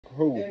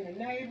Who? And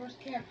the neighbors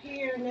kept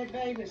hearing that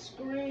baby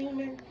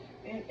screaming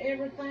and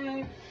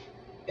everything.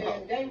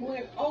 And they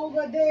went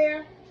over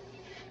there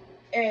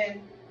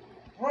and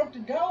broke the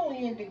door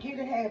in to get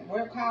it.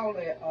 We'll call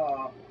it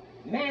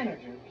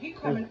manager. He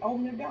come and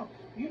open the door.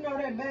 You know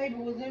that baby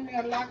was in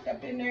there locked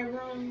up in their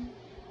room,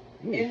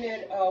 in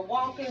that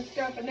walker and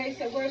stuff. And they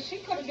said, well, she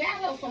could have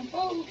got her some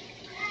food.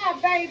 How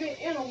a baby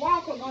in a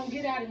walker gonna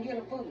get out and get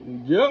her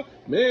food? Yeah,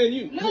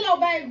 man, little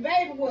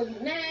baby was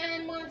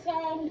 9 months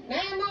old.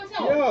 9 months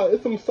old. Yeah,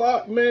 it's some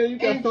sock, man. You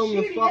got and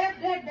something to she sock.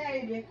 left that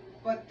baby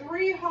for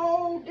 3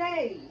 whole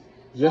days.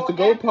 Just to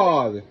go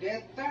party.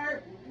 That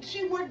third,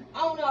 she went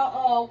on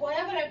a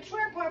whatever that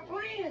trip her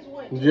friends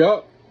went to.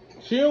 Yep.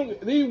 She don't.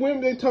 These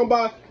women they talking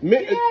about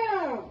men.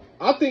 Yeah.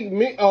 I think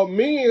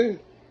men.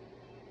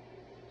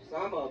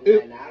 Some of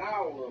them, not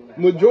all of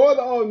them. Majority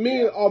of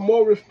men are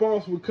more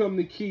responsible coming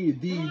to kids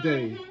these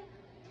days.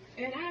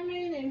 And I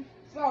mean, and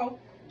so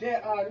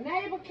the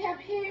neighbor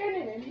kept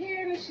hearing it and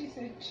hearing it. She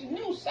said she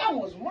knew something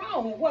was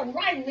wrong. It wasn't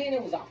right, and then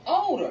it was an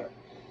odor.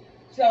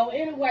 So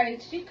anyway,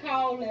 she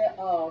called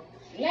the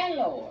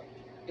landlord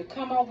to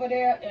come over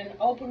there and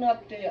open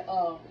up the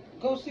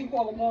go see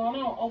what was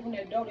going on. Open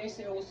that door. They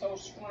said it was so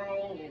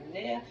strong in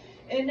there,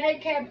 and they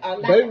kept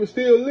baby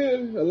still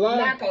living alive,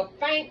 like a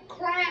faint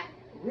cry.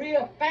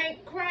 Real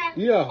faint cry.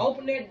 Yeah.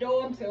 Open that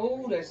door and say,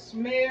 oh, the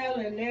smell,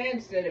 and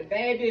then said the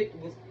baby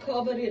was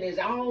covered in his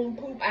own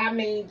poop. I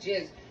mean,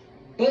 just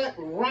butt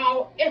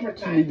raw,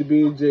 everything. She need to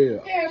be in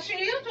jail. Yeah, she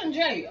is in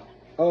jail.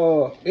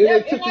 And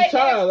they took the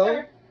child,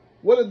 though.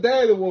 What the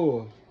daddy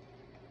was?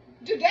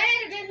 The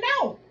daddy didn't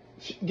know.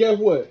 Guess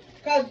what?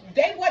 Because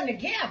they wasn't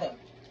together.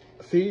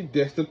 See,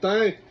 that's the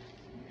thing.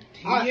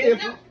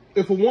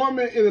 If a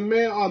woman and a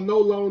man are no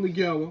longer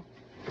together,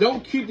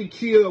 don't keep the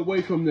kid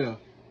away from them.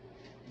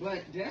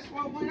 But that's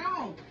what went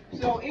on.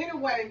 So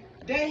anyway,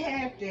 they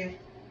had to,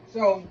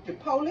 so the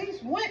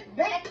police went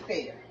back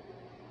there.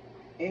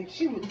 And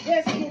she was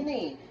just getting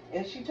in.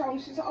 And she told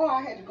me, she said, oh,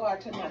 I had to go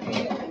out to my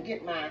bed and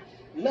get my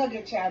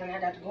luggage out. And I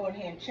got to go in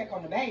here and check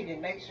on the baby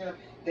and make sure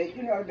that,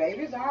 you know, the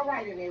baby's all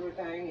right and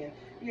everything. And,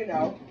 you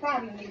know,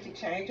 probably need to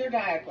change her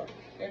diaper.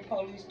 The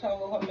police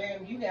told her,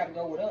 ma'am, you got to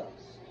go with us.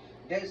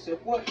 They said,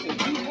 what? So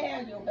you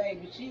have your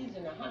baby. She's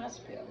in the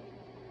hospital.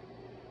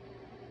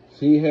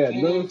 She had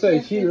nothing to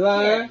say. She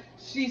lied.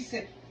 She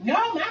said,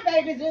 no, my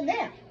baby's in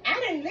there. I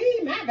didn't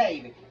leave my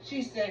baby.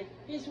 She said,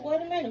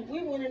 wait a minute.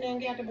 We went in there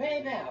and got the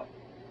baby out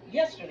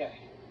yesterday.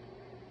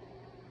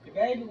 The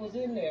baby was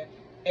in there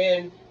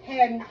and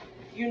hadn't,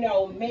 you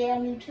know,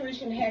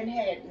 malnutrition, hadn't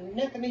had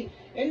nothing to eat.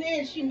 And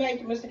then she made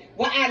the mistake.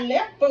 Well, I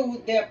left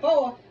food there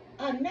for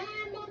a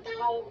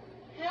 9-month-old.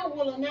 How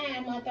will a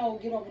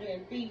 9-month-old get over there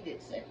and feed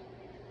itself?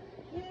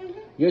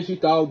 Yeah, she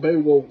thought baby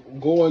will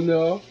go in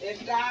there, and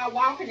start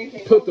walking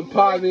and put the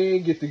pot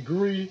in, get the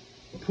grease,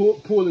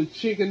 pull the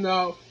chicken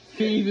out,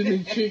 season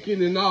the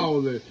chicken and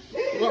all that.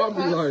 Well, I'll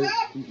be like,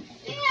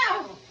 yeah.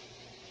 I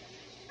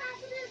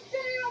said, this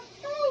damn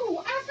fool.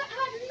 I said,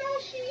 I know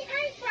she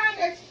ain't trying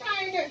to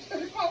explain that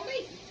to the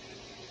police.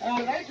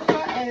 They took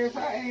her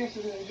ass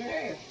in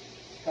jail.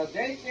 Because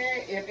they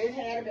said if it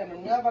had been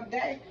another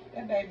day,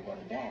 that baby would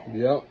have died.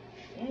 Yep.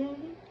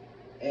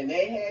 And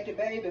they had the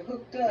baby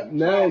hooked up.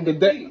 Now the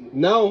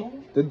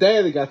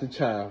daddy got the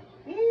child.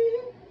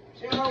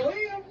 Sure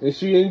will. And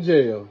she in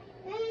jail.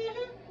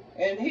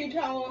 And he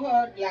told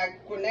her,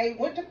 like, when they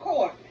went to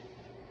court,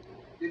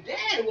 the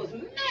daddy was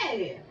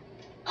mad.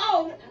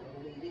 Oh, I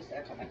don't believe this.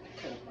 I come back to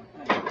cut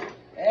my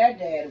that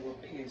daddy was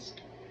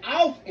pissed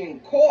off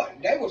in court.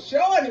 They were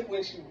showing it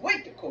when she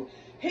went to court.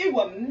 He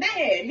was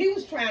mad. He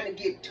was trying to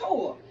get to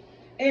her.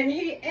 And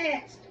he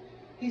asked,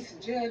 he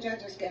said, Judge, I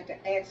just got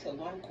to ask her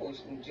one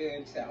question.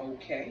 Judge said,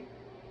 okay,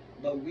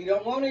 but we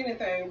don't want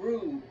anything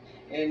rude.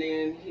 And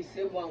then he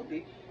said, won't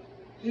be.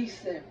 He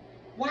said,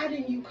 why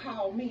didn't you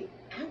call me?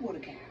 I would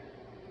have got her.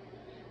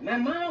 My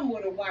mom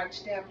would have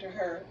watched after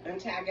her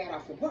until I got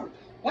off of work.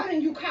 Why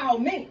didn't you call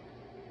me?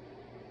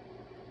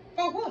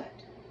 For what?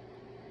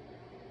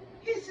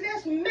 He said,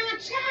 that's my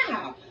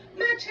child.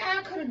 My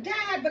child could have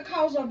died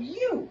because of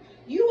you.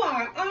 You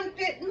are an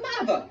unfit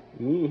mother.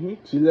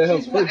 She let her.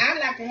 She said, well, I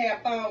like to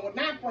have fun with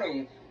my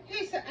friends.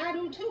 He said, I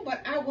do too,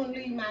 but I wouldn't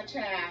leave my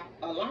child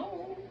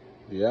alone.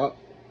 Yep.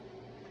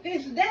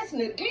 He said, that's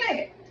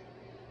neglect.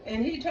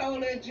 And he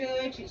told that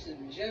judge, he said,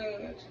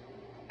 Judge,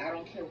 I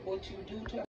don't care what you do to her.